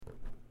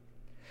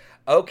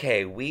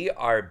Okay, we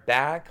are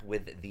back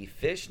with the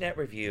Fishnet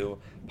Review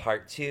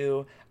Part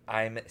 2.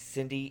 I'm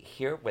Cindy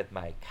here with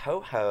my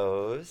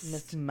co-host,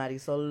 Miss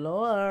Marisol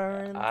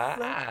Lawrence.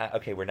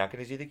 Okay, we're not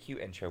going to do the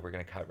cute intro. We're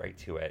going to cut right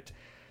to it.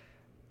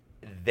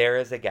 There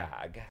is a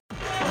gag.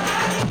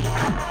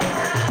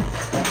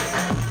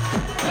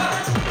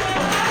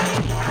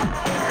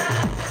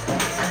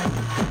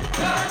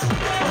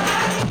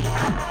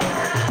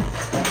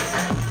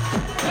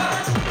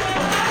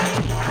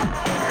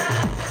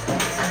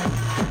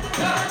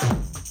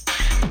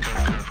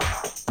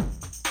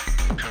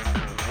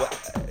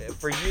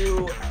 For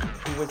you,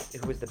 who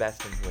was the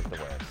best and who was the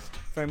worst?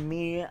 For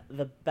me,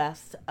 the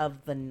best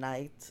of the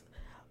night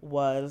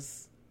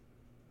was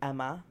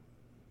Emma,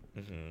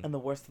 and the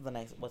worst of the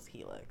night was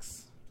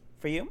Helix.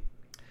 For you?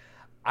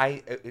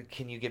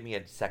 Can you give me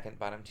a second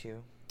bottom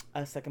two?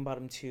 A second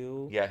bottom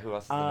two? Yeah, who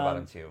else is in the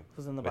bottom two?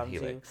 Who's in the with bottom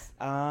Helix?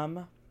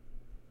 two?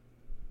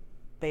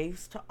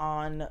 Based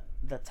on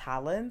the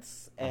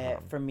talents,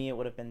 for me it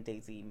would have been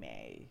Daisy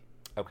May.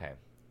 Okay,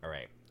 all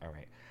right.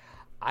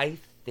 I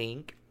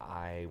think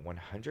I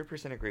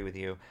 100% agree with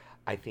you.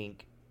 I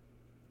think,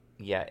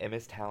 yeah,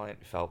 Emma's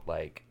talent felt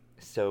like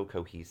so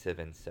cohesive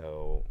and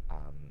so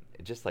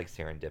just like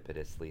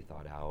serendipitously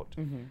thought out.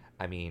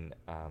 I mean,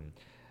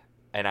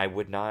 and I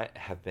would not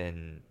have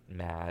been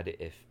mad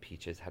if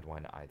Peaches had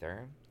won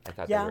either. I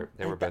thought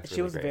they were both really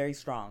she was great. very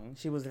strong.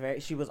 She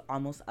was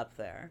almost up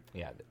there.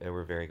 Yeah, they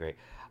were very great.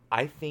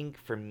 I think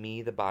for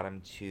me the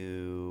bottom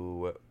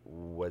two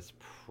was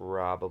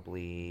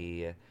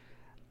probably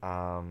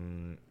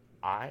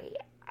I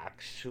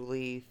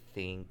actually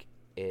think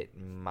it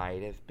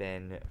might have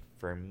been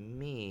for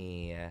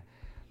me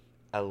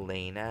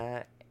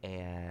Elena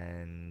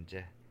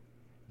and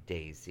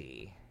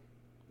Daisy.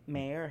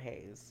 May or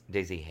Hayes?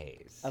 Daisy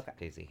Hayes. Okay.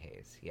 Daisy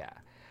Hayes, yeah.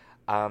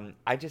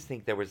 I just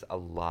think there was a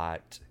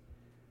lot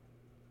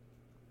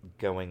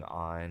going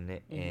on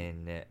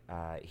in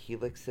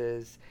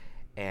Helix's,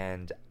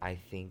 and I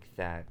think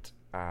that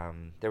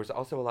there was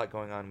also a lot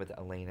going on with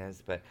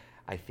Elena's, but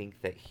I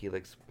think that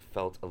Helix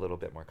felt a little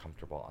bit more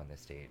comfortable on the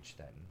stage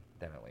than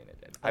Elena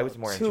did. I was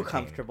more too entertained.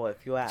 comfortable,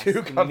 if you ask.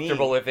 Too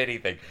comfortable, me. if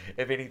anything.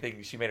 If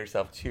anything, she made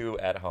herself too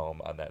at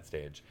home on that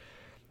stage.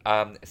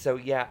 So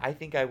yeah, I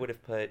think I would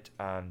have put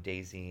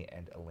Daisy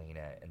and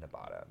Elena in the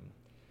bottom,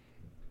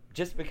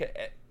 just because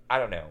I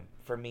don't know.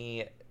 For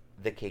me,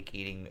 the cake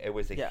eating, it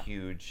was a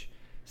huge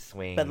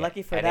swing. But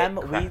lucky for them,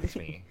 it cracked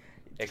me.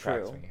 It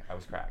True. cracked me. I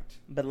was cracked.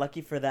 But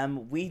lucky for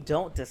them, we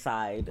don't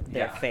decide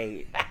their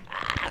fate.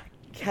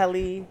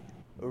 Kelly,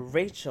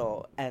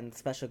 Rachel, and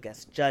special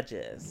guest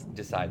judges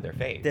Decide their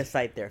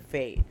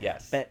fate.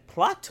 Yes. But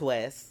plot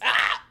twist,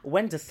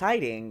 when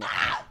deciding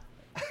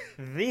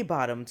the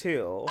bottom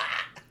two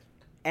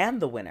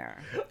and the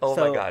winner. Oh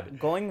so my God.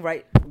 Going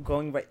right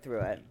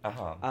through it.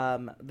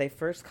 They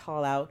first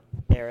call out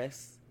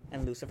Eris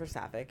and Lucifer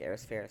Sapphic,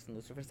 Eris Ferris and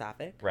Lucifer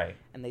Sapphic. Right.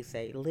 And they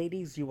say,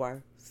 "Ladies, you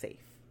are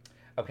safe."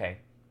 Okay.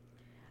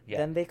 Yeah.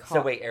 Then they call.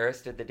 So wait,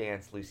 Eris did the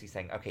dance. Lucy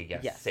sang. Okay.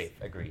 Yes.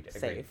 Safe. Agreed.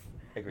 Safe.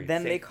 Agreed.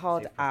 Then safe, they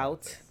called safe for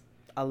out conflict.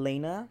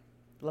 Elena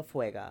La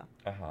Fuega,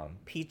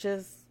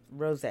 Peaches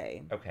Rose,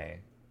 Okay.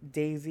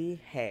 Daisy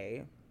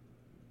Hay.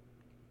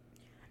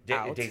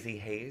 Daisy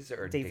Hayes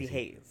or Daisy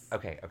Hayes.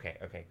 Okay.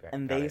 Great.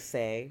 And they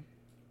say,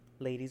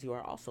 "Ladies, you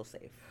are also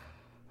safe."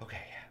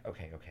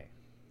 Okay.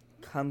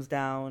 Comes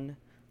down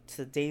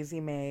to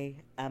Daisy May,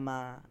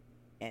 Emma,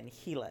 and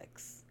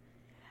Helix.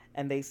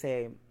 And they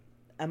say,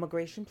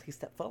 "Emigration, please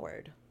step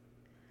forward."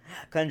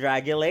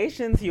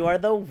 Congratulations, you are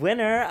the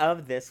winner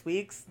of this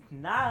week's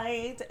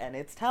night. And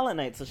it's talent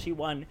night, so she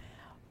won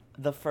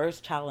the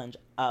first challenge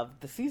of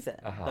the season.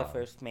 The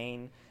first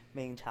main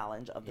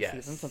challenge of the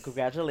season. So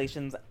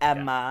congratulations,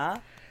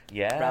 Emma.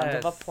 Yes. Round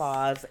of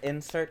applause.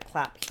 Insert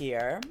clap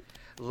here.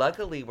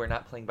 Luckily, we're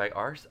not playing by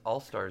our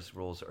All-Stars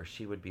rules, or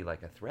she would be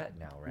like a threat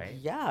now, right?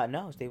 Yeah,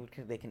 no,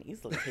 they can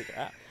easily take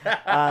her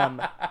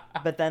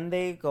out. But then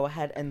they go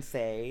ahead and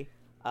say,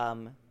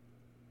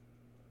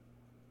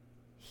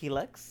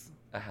 Helix,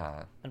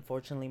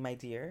 unfortunately, my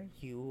dear,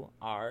 you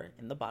are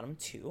in the bottom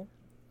two.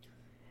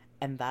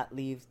 And that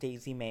leaves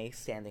Daisy May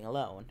standing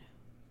alone.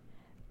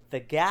 The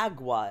gag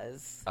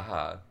was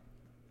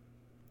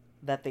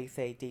that they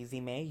say, "Daisy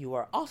May, you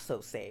are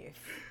also safe."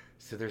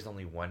 So there's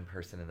only one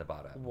person in the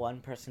bottom.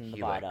 One person in the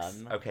Helix.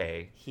 bottom.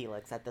 Okay.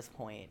 Helix at this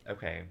point.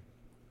 Okay.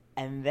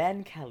 And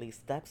then Kelly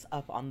steps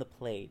up on the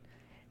plate.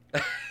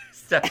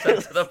 Steps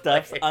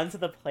onto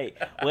the plate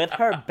with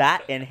her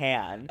bat in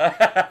hand.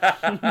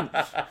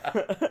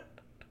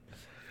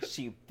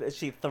 She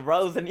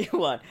throws a new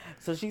one.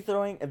 So she's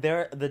throwing.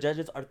 The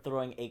judges are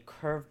throwing a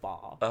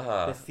curveball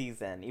this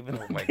season, even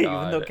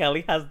though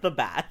Kelly has the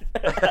bat.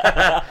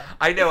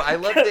 I know. I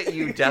love that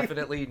you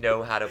definitely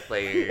know how to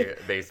play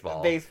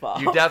baseball.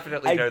 You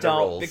definitely know the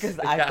rules. Because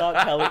I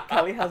thought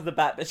Kelly has the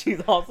bat, but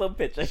she's also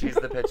pitching. She's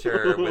the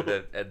pitcher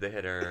and the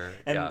hitter.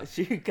 And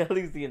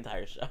Kelly's the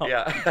entire show.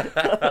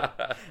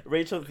 Yeah.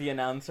 Rachel's the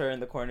announcer in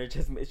the corner.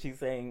 She's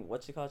saying,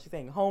 what's she called? She's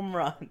saying home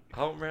run.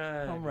 Home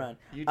run. Home run.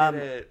 You did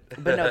it.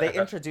 But no, they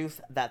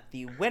introduced that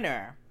the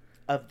winner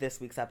of this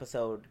week's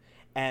episode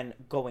and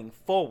going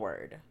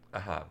forward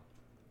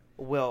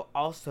will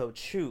also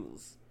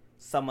choose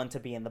someone to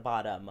be in the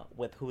bottom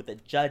with who the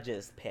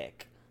judges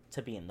pick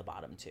to be in the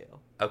bottom two.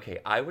 Okay,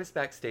 I was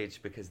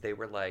backstage because they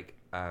were like,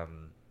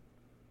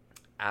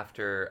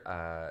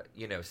 after,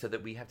 so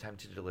that we have time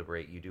to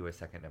deliberate, you do a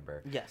second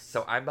number. Yes.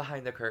 So I'm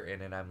behind the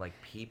curtain and I'm like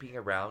peeping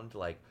around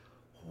like,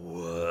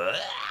 what?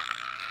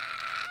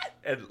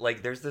 And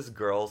like there's this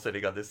girl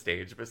sitting on the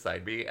stage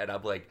beside me and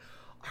I'm like,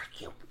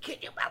 can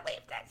you believe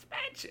this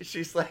bitch?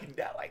 She's like,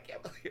 no, I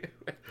can't believe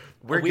it.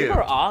 We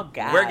were all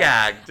gagged. We're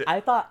gagged.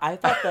 I thought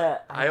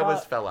that I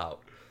almost fell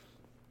out.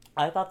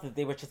 I thought that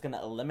they were just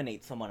gonna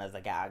eliminate someone as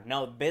a gag.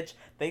 No, bitch,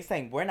 they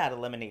saying we're not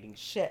eliminating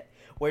shit.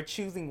 We're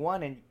choosing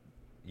one and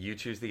you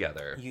choose the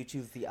other. You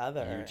choose the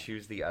other. You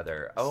choose the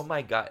other. Oh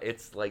my god,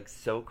 it's like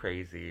so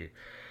crazy.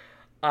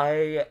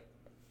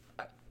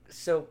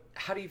 So,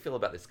 how do you feel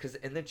about this? Because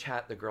in the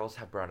chat, the girls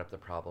have brought up the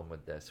problem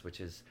with this, which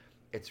is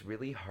it's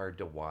really hard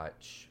to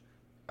watch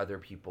other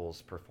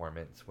people's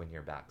performance when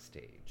you're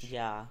backstage.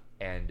 Yeah.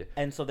 And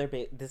so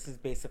this is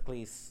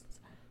basically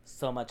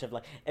so much of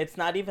like, it's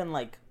not even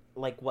like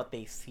what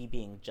they see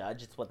being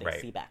judged, it's what they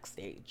see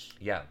backstage.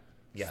 Yeah.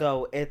 Yeah.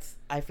 So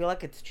I feel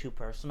like it's too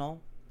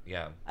personal.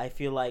 Yeah. I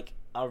feel like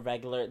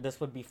this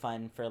would be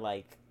fun for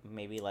like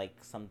maybe like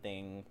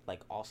something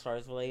like All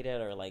Stars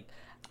related or like,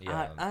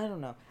 I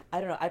don't know.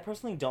 I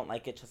personally don't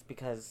like it just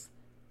because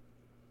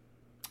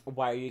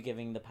why are you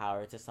giving the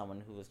power to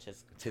someone who is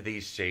just... To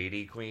these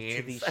shady queens?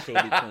 To these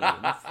shady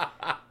queens.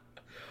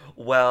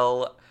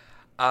 Well,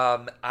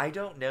 I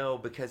don't know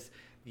because,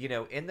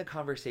 in the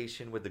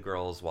conversation with the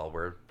girls while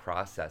we're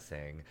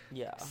processing,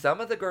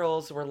 some of the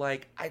girls were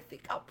like, I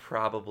think I'll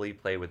probably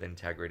play with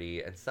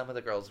integrity. And some of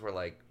the girls were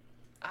like,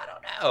 I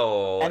don't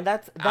know. And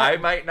I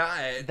might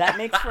not. That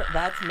makes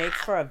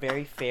for a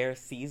very fair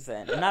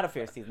season. Not a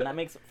fair season. That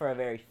makes for a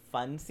very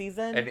fun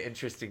season. An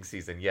interesting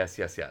season. Yes,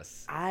 yes,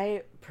 yes.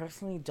 I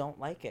personally don't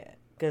like it.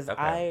 Because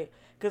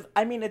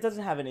it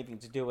doesn't have anything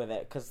to do with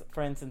it. Because,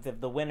 for instance, if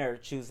the winner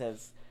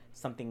chooses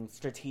something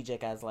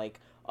strategic as like,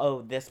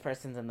 oh, this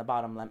person's in the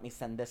bottom, let me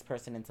send this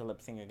person into lip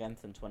sync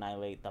against them to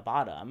annihilate the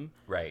bottom.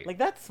 Right. Like,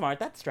 that's smart.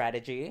 That's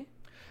strategy.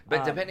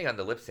 But depending on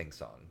the lip sync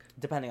song.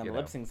 Depending on the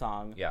lip sync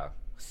song. Yeah.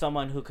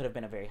 Someone who could have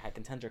been a very high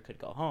contender could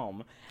go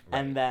home,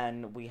 and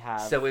then we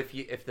have. So if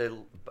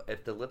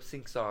the lip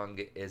sync song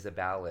is a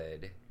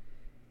ballad,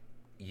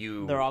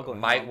 you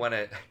might want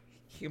to.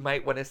 You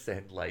might want to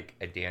send like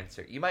a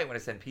dancer. You might want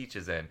to send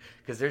Peaches in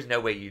because there's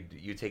no way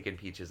you take in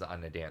Peaches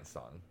on a dance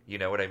song. You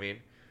know what I mean?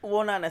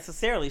 Well, not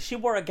necessarily. She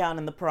wore a gown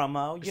in the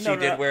promo. She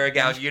did wear a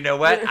gown. You know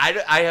what?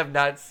 I have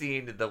not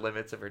seen the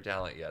limits of her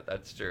talent yet.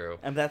 That's true.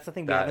 And that's the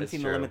thing. We haven't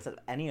seen the limits of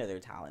any other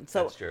talent.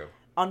 So that's true.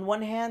 On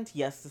one hand,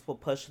 yes, this will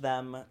push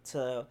them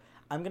to...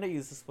 I'm going to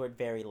use this word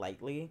very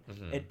lightly.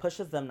 Mm-hmm. It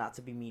pushes them not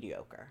to be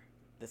mediocre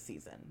this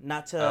season.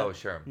 Not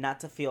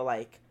to feel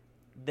like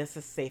this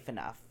is safe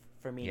enough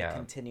for me to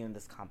continue in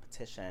this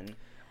competition.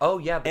 Oh,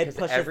 yeah,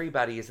 because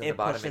everybody is at the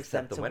bottom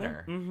except the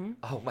winner. Mm-hmm.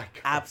 Oh, my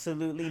God.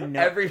 Absolutely no.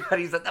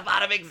 Everybody's at the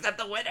bottom except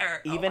the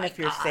winner. Even if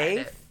you're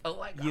safe,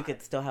 you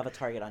could still have a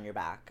target on your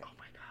back. Oh,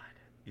 my God.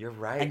 You're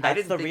right. And that's I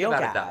didn't think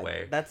about it that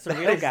way. That's the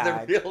real gag.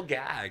 That's the real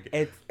gag.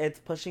 It's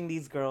pushing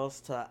these girls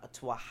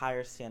to a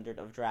higher standard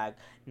of drag,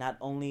 not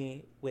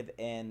only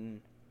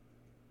within,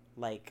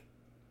 like,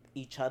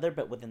 each other,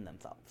 but within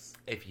themselves.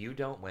 If you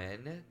don't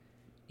win,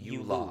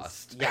 you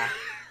lost. Yeah.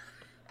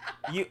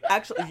 You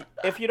actually,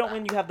 if you don't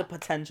win, you have the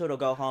potential to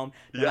go home.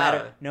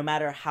 No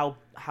matter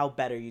how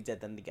better you did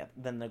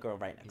than the girl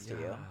right next to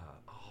you.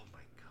 Oh my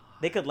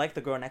God. They could like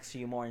the girl next to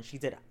you more, and she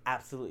did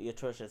absolutely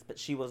atrocious, but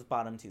she was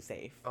bottom two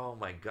safe. Oh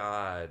my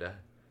God.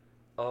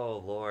 Oh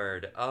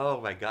Lord. Oh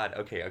my God.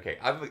 Okay.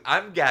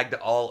 I'm gagged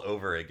all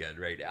over again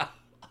right now.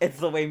 It's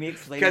the way me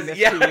explaining this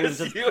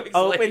to you. Just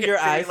open your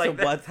eyes to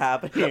what's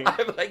happening.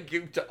 I'm like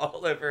gooped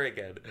all over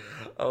again.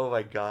 Oh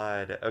my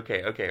God.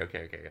 Okay.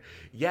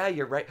 Yeah,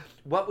 you're right.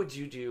 What would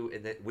you do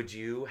would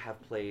you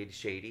have played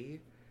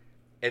Shady?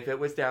 If it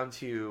was down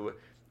to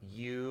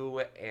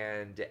you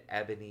and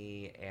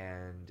Ebony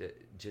and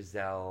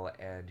Giselle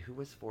and who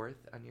was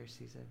fourth on your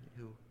season?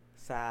 Who?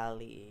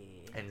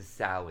 Sally. And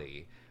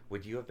Sally.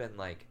 Would you have been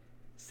like,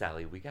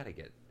 Sally, we gotta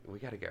get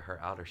her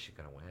out or she's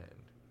gonna win?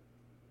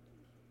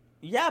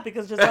 Yeah,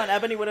 because Giselle and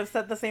Ebony would have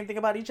said the same thing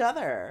about each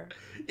other.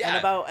 Yeah. And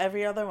about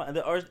every other one.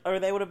 Or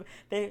they would have...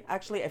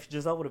 if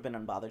Giselle would have been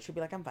unbothered, she'd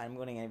be like, I'm fine, I'm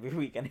going every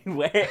week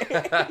anyway.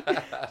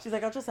 She's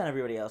like, I'll just send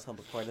everybody else home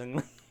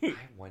accordingly. I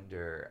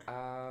wonder...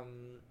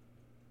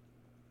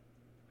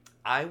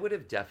 I would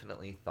have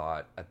definitely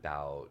thought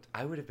about...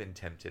 I would have been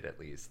tempted,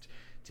 at least,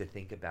 to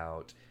think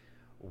about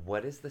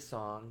what is the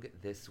song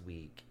this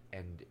week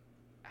and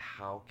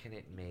how can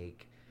it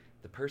make...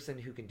 The person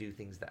who can do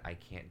things that I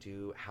can't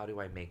do, how do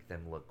I make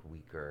them look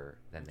weaker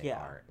than they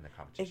are in the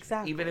competition?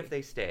 Exactly. Even if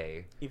they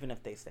stay.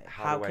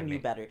 How can you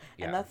better?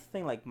 Yeah. And that's the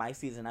thing, like my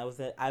season, I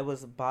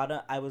was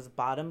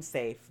bottom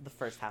safe the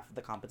first half of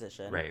the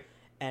competition. Right.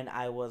 And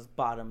I was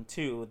bottom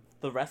two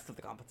the rest of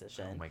the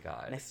competition. Oh my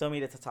God. And I still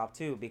made it to top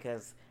two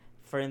because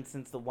For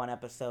instance, the one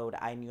episode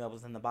I knew I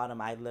was in the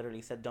bottom, I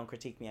literally said, "Don't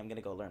critique me. I'm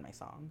gonna go learn my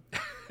song."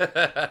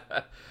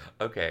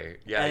 Okay,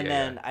 yeah, and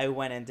then I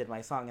went and did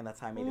my song, and that's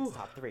how I made it to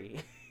top 3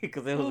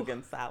 because it was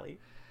against Sally.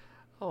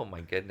 Oh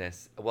my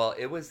goodness! Well,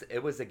 it was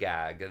a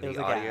gag.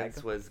 The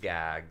audience was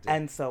gagged.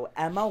 And so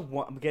Emma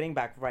won, getting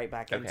back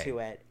into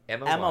it.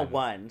 Emma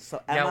won.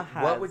 So Emma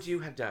now, what would you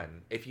have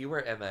done if you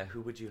were Emma?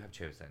 Who would you have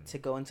chosen to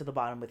go into the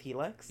bottom with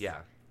Helix?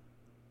 Yeah.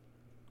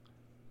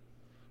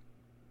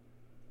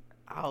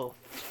 Oh.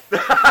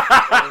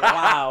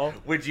 Wow.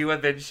 Would you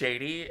have been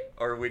shady,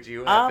 or would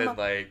you have been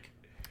like?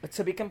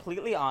 To be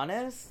completely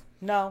honest,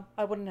 no,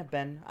 I wouldn't have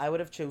been. I would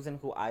have chosen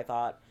who I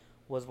thought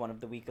was one of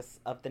the weakest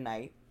of the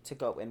night to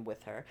go in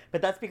with her.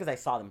 But that's because I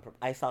saw them.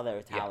 I saw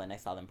their talent. Yeah. I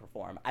saw them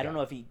perform. I don't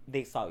know if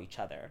they saw each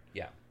other.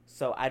 Yeah.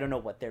 So I don't know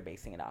what they're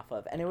basing it off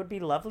of. And it would be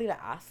lovely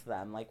to ask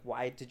them, like,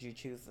 why did you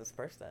choose this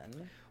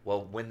person?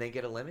 Well, when they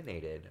get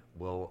eliminated,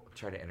 we'll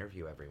try to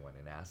interview everyone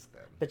and ask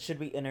them. But should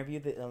we interview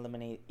the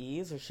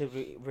eliminees, or should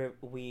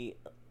we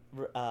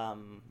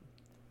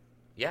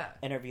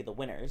interview the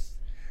winners?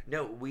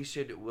 No, we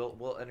should.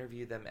 We'll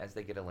interview them as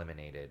they get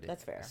eliminated.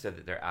 That's fair. So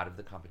that they're out of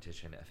the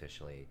competition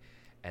officially.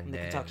 And they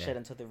then can talk shit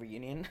until the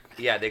reunion.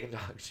 Yeah, they can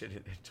talk shit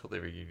until the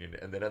reunion,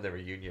 and then on the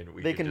reunion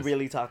they can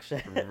really talk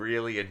shit.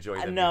 Really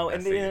enjoy them. No,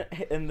 in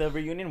the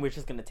reunion, we're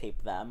just gonna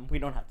tape them. We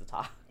don't have to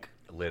talk.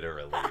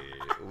 Literally.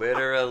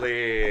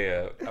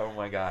 Oh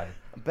my god.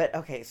 But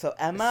okay, so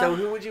Emma. So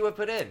who would you have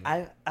put in?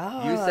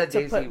 You said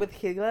Daisy. Put with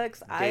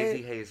Helix.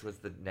 Daisy Hayes was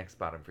the next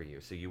bottom for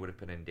you, so you would have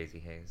put in Daisy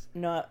Hayes.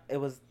 No, it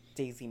was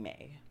Daisy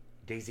May.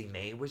 Daisy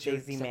May was your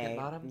second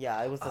bottom?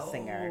 Yeah, it was the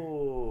singer.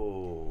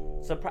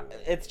 Oh. So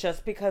it's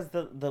just because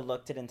the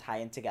look didn't tie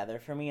in together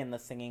for me, and the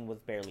singing was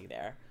barely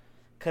there.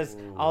 Because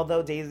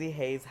although Daisy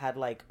Hayes had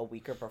like a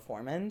weaker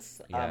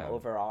performance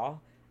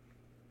overall,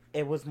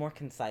 it was more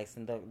concise,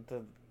 and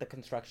the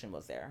construction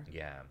was there.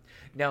 Yeah.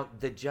 Now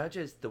the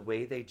judges, the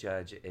way they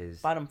judge is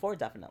bottom 4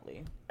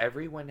 definitely.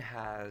 Everyone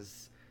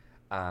has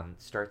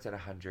starts at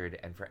 100,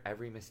 and for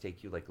every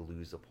mistake you like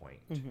lose a point.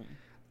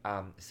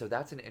 Mm-hmm. So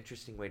that's an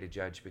interesting way to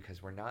judge,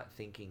 because we're not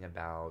thinking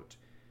about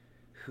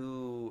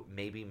who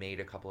maybe made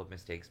a couple of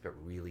mistakes but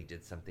really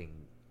did something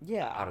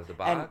out of the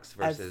box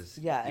versus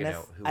who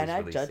was I've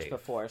really judged safe.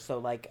 Before, so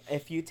like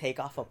if you take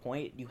off a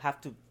point, you have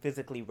to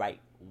physically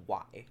write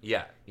why.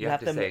 Yeah, you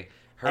have to say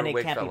her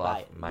wig fell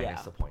off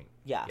minus a point.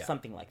 Yeah,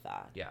 something like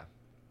that. Yeah,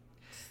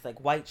 it's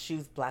like white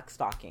shoes, black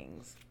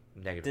stockings.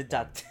 Negative.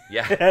 Deduct.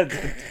 Yeah.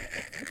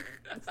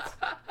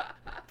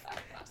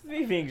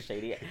 Me being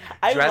shady.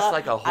 Dressed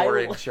like a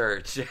whore in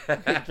church.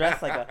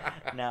 Dressed like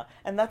no.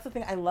 And that's the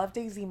thing. I love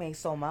Daisy May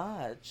so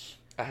much.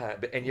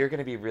 And you're going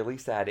to be really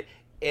sad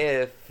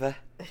if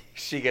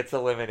she gets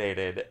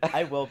eliminated.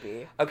 I will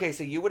be. Okay,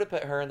 so you would have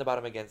put her in the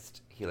bottom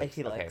against Helix.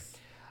 Okay.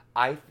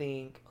 I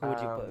think... Who would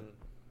you put?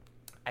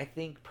 I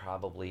think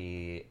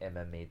probably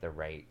Emma made the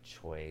right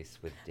choice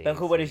with Daisy. But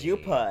what did you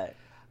put?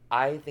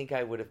 I think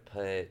I would have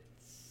put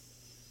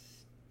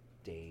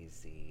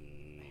Daisy.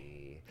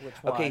 Which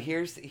one? Okay,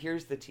 here's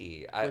the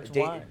tea.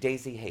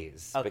 Daisy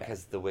Hayes,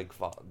 because the wig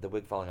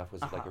falling off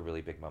was like a really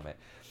big moment,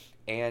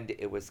 and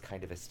it was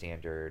kind of a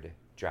standard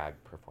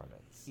drag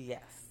performance.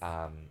 Yes.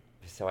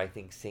 So I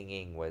think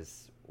singing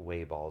was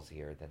way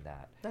ballsier than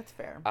that. That's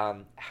fair.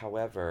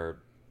 However,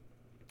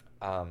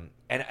 and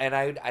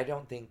I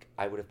don't think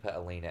I would have put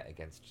Elena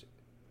against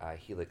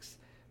Helix,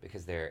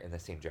 because they're in the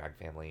same drag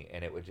family,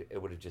 and it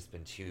would have just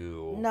been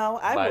too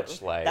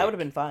much like that would have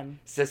been fun.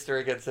 Sister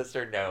against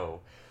sister,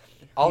 no.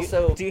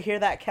 Also, do you hear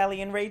that,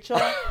 Kelly and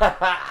Rachel?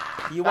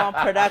 You want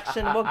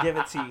production? We'll give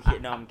it to you here.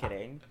 No, I'm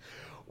kidding.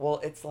 Well,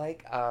 it's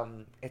like,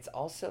 it's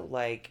also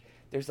like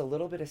there's a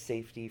little bit of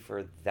safety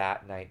for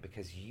that night,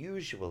 because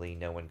usually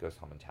no one goes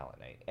home on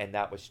talent night. And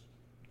that was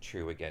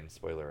true again,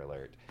 spoiler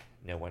alert.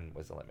 No one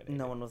was eliminated.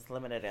 No one was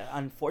eliminated,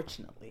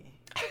 unfortunately.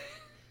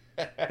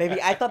 Baby,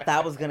 I thought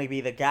that was going to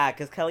be the gag,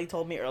 because Kelly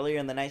told me earlier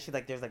in the night, she's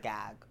like, there's a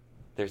gag.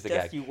 There's the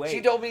gag. You wait. She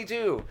told me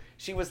too.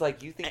 She was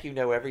like, "You think you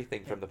know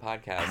everything from the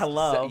podcast.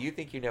 Hello. So you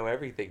think you know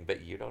everything,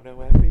 but you don't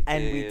know everything."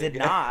 And we did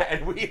not.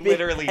 And we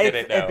literally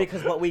didn't know.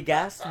 Because what we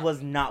guessed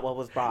was not what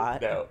was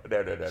brought. No.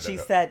 She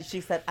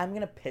said, "I'm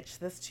gonna pitch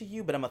this to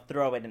you, but I'm gonna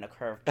throw it in a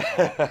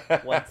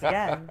curveball once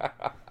again."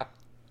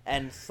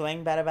 And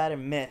swing, batter,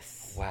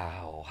 miss.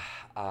 Wow.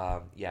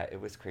 Yeah,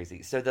 it was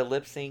crazy. So the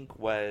lip sync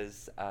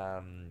was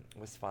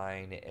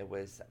fine. It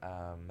was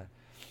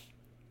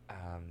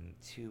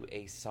to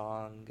a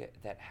song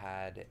that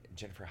had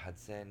Jennifer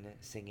Hudson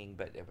singing,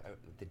 but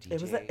the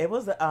DJ. It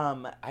was.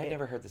 I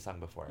never heard the song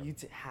before. You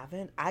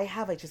haven't? I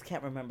have. I just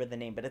can't remember the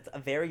name, but it's a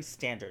very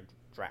standard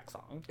drag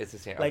song. It's a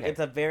standard. Like it's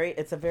a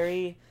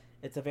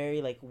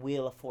very like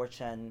Wheel of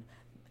Fortune.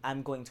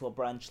 I'm going to a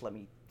brunch. Let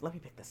me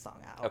pick this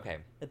song out. Okay.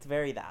 It's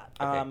very that.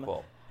 Okay.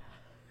 Cool.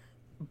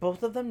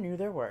 Both of them knew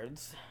their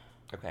words.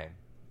 Okay.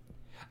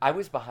 I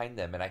was behind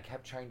them, and I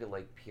kept trying to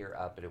like peer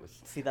up, and it was.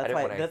 See, that's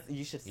why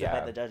you should sit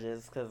by the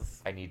judges,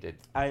 because I needed.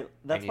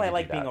 That's why I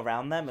like being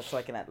around them, so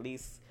I can at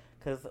least,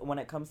 because when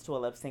it comes to a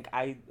lip sync,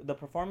 the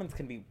performance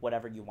can be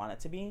whatever you want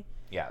it to be.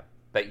 Yeah.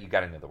 But you got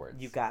to know the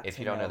words. You got if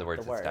to you don't know the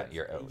words, the it's done.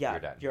 You're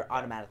done. You're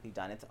automatically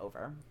done. It's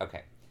over.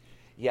 Okay.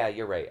 Yeah,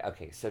 you're right.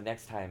 Okay, so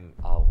next time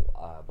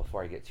I'll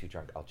before I get too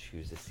drunk, I'll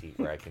choose a seat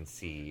where I can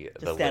see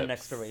the lips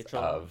next to Rachel.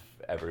 of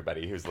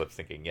everybody who's lip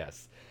syncing.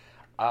 Yes.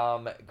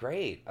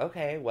 Great.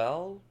 Okay.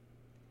 Well,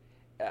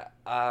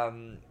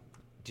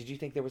 did you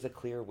think there was a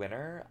clear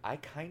winner? I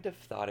kind of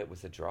thought it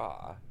was a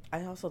draw.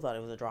 I also thought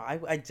it was a draw.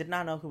 I did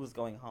not know who was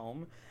going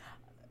home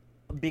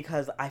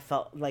because I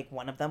felt like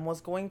one of them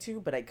was going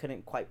to, but I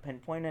couldn't quite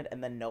pinpoint it.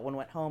 And then no one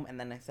went home. And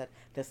then I said,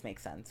 "This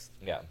makes sense."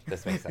 Yeah,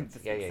 this makes sense.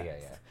 Yeah.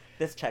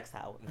 This checks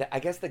out. I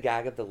guess the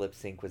gag of the lip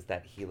sync was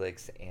that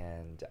Helix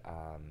and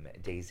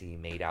Daisy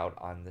made out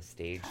on the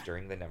stage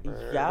during the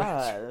number.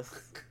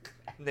 Yes.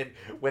 And then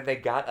when they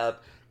got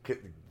up,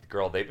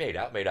 girl, they made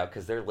out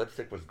because their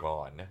lipstick was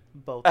gone.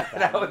 Both of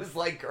them. And I was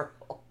like,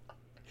 girl,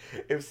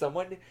 if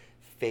someone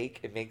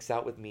fake makes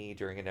out with me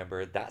during a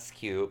number, that's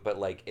cute, but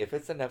like if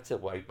it's enough to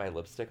wipe my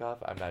lipstick off,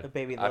 I'm not. The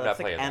I'm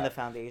lipstick not and that. the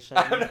foundation.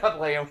 I'm not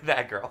playing with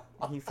that, girl.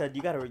 He said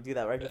you got to redo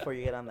that right before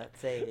you get on that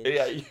stage.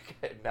 Yeah, you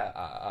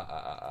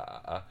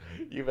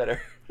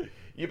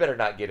you better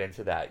not get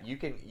into that. You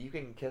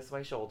can kiss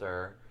my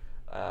shoulder,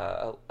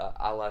 a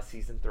la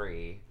season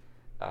 3,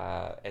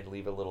 and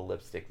leave a little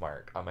lipstick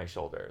mark on my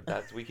shoulder.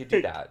 We could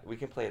do that. We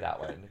can play that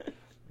one,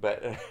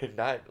 but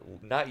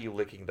not you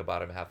licking the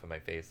bottom half of my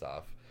face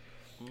off.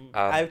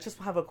 I just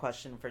have a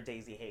question for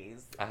Daisy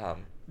Hayes.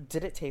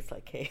 Did it taste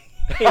like cake?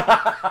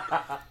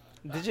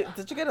 Did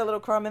you get a little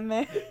crumb in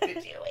there?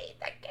 Did you eat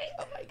the cake?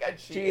 Oh my god,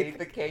 she ate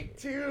the cake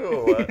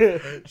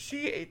too.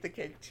 She ate the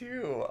cake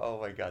too. Oh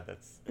my god,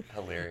 that's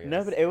hilarious.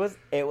 No, but it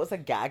was a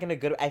gag and a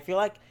good. I feel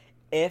like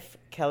if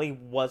Kelly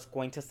was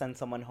going to send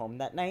someone home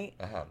that night,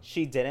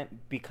 she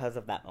didn't because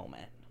of that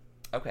moment.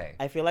 Okay.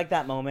 I feel like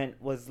that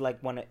moment was like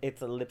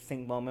it's a lip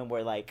sync moment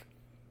where like,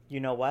 you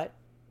know what?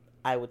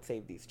 I would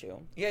save these two.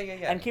 Yeah.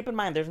 And keep in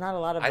mind, there's not a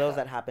lot of those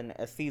that happen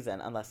a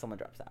season unless someone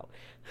drops out.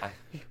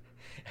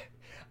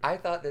 I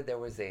thought that there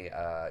was a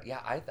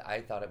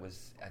I thought it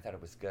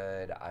was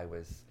good. I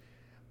was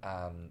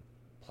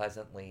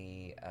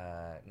pleasantly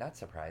not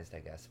surprised,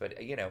 I guess, but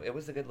it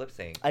was a good lip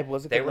sync. It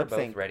was a good lip sync.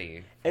 They were both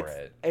ready for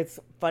it. It's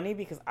funny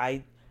because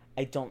I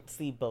don't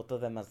see both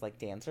of them as like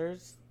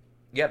dancers.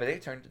 Yeah, but they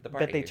turned the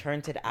party. But they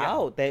turned it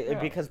out.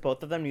 Because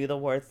both of them knew the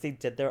words, they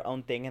did their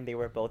own thing, and they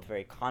were both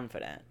very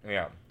confident.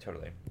 Yeah,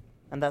 totally.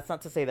 And that's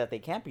not to say that they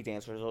can't be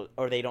dancers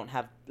or they don't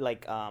have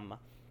like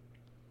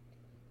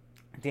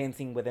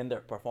dancing within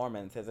their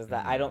performances. Is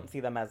that I don't see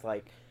them as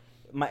like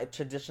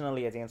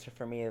traditionally a dancer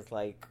for me is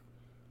like,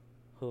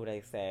 who would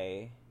I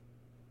say?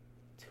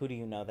 Who do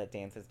you know that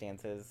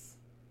dances?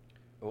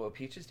 Well,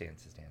 Peaches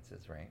dances,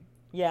 right?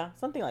 Yeah,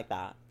 something like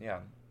that. Yeah.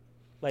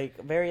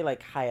 Like, very,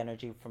 like, high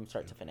energy from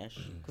start to finish.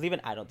 Because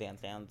even I don't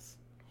dance.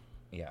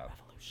 Yeah.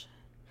 Revolution.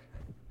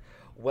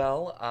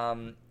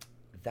 Well,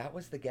 that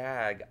was the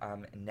gag.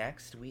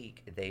 Next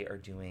week, they are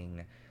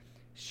doing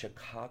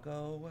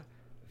Chicago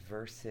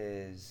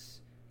versus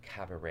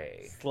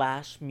Cabaret.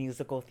 /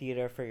 musical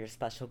theater for your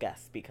special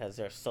guests, because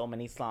there's so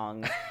many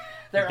songs.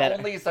 There's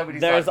only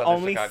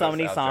so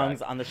many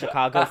songs on the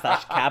Chicago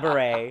 /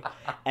 Cabaret,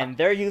 and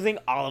they're using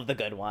all of the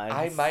good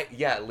ones.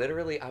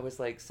 Literally, I was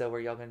like, so were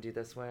y'all gonna do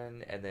this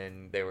one? And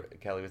then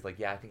Kelly was like,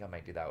 yeah, I think I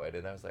might do that one.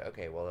 And I was like,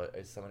 okay, well,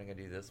 is someone gonna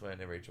do this one?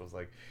 And Rachel was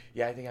like,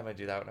 yeah, I think I might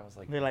do that one. And I was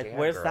like, they're like,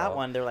 where's that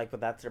one? They're like, well,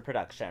 that's their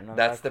production.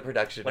 That's the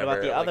production. What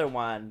about the other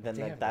one?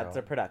 Then that's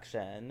their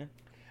production.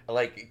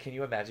 Like, can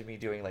you imagine me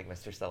doing, like,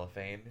 Mr.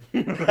 Cellophane?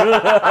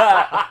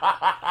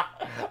 I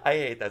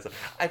hate that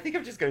stuff. I think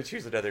I'm just going to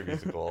choose another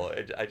musical.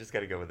 I just got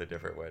to go with a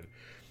different one.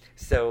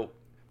 So,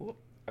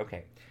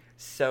 okay.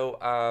 So,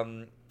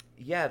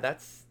 yeah,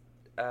 that's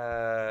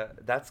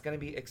going to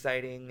be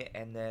exciting.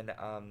 And then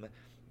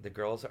the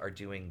girls are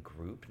doing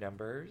group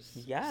numbers.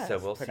 Yes, so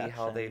we'll see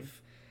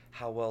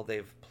how well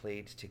they've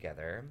played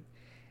together.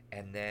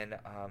 And then,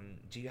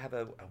 do you have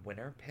a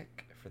winner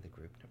pick for the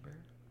group number?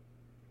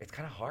 It's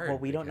kind of hard. Well,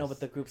 we don't know what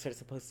the groups are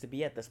supposed to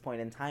be at this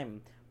point in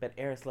time, but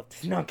Eris left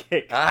his no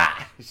kick.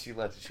 She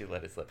let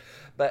it slip.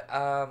 But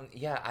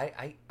yeah,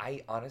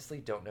 I honestly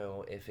don't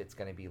know if it's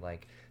going to be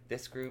like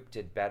this group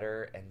did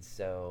better, and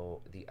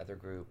so the other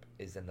group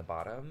is in the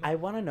bottom. I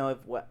want to know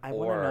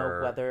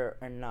whether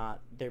or not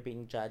they're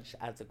being judged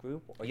as a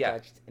group or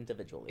judged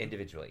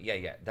individually.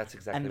 Yeah, that's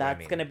exactly. And what I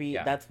mean. Gonna be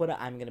that's what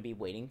I'm gonna be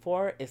waiting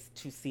for, is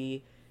to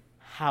see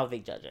how they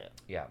judge it.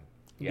 Yeah.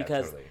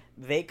 Because totally.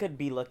 They could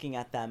be looking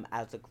at them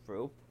as a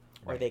group,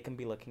 or they can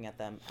be looking at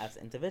them as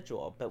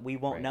individual. But we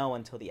won't know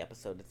until the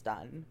episode is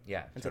done.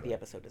 Yeah, until the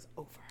episode is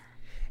over.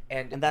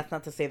 And that's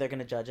not to say they're going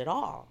to judge at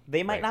all.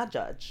 They might not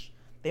judge.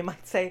 They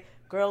might say,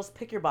 "Girls,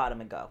 pick your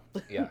bottom and go."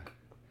 Yeah.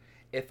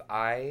 If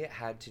I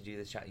had to do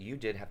this challenge, you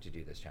did have to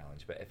do this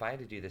challenge. But if I had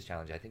to do this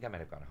challenge, I think I might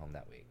have gone home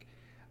that week.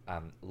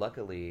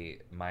 Luckily,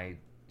 my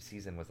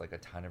season was like a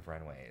ton of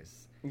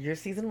runways. Your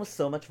season was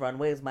so much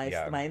runways. My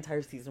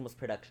entire season was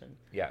production.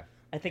 Yeah.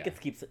 I think it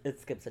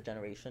skips a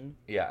generation.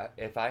 Yeah,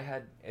 if I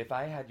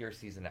had your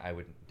season, I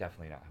would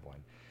definitely not have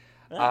one.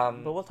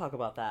 But we'll talk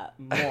about that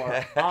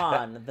more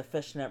on the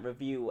Fishnet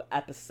Review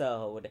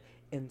episode.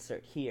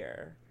 Insert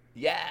here.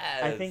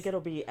 Yes! I think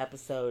it'll be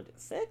episode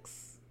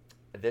 6?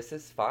 This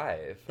is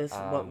 5.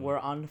 We're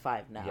on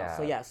 5 now.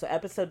 Yeah. So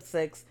episode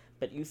 6,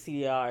 but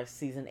UCR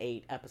season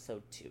 8,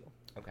 episode 2.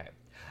 Okay.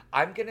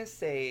 I'm going to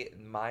say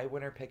my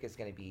winner pick is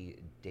going to be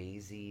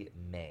Daisy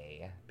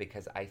May,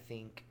 because I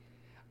think,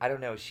 I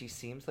don't know, she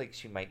seems like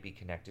she might be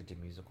connected to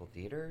musical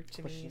theater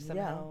to me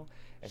somehow.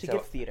 Yeah. She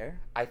gets theater.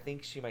 I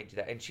think she might do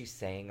that. And she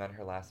sang on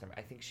her last number.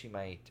 I think she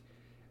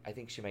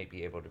might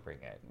be able to bring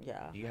it.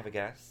 Yeah. Do you have a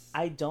guess?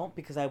 I don't,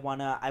 because I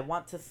want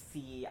to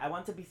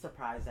be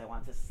surprised. I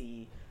want to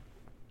see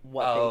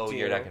what they do. Oh,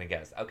 you're not going to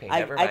guess. Okay,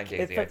 never mind,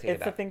 Daisy.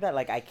 It's the thing that,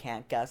 like, I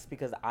can't guess,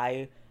 because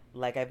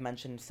like I've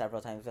mentioned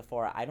several times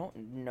before, I don't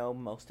know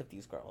most of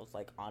these girls,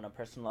 like, on a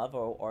personal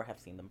level or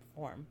have seen them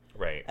perform.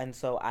 Right. And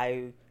so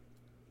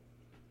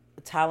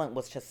talent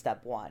was just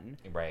step 1.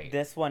 Right.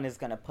 This one is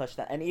going to push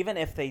that. And even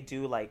if they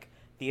do, like,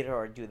 theater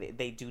or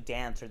they do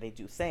dance or they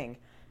do sing,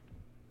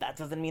 that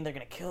doesn't mean they're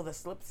going to kill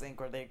this lip sync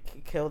or they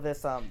kill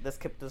this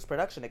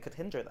production. It could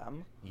hinder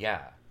them.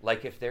 Yeah.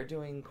 Like, if they're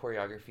doing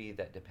choreography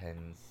that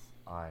depends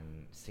on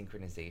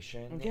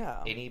synchronization,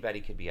 anybody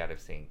could be out of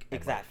sync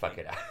and fuck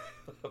it up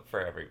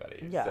for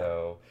everybody. Yeah.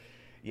 So,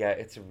 yeah,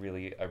 it's a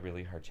really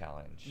hard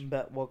challenge.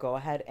 But we'll go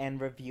ahead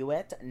and review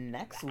it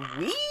next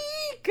week.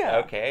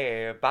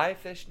 Okay. Bye,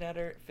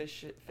 Fishnetter.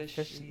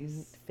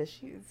 Fishies.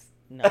 Fishies?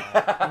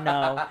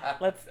 No.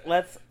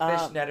 Let's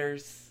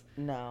Fishnetters.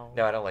 No.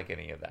 No, I don't like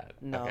any of that.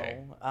 No.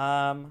 Okay.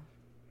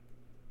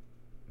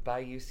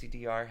 Bye,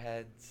 UCDR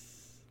heads.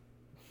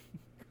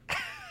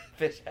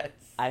 Fish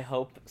heads. I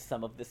hope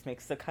some of this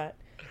makes the cut,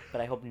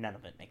 but I hope none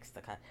of it makes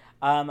the cut.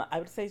 I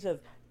would say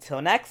just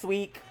till next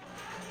week.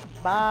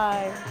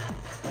 Bye.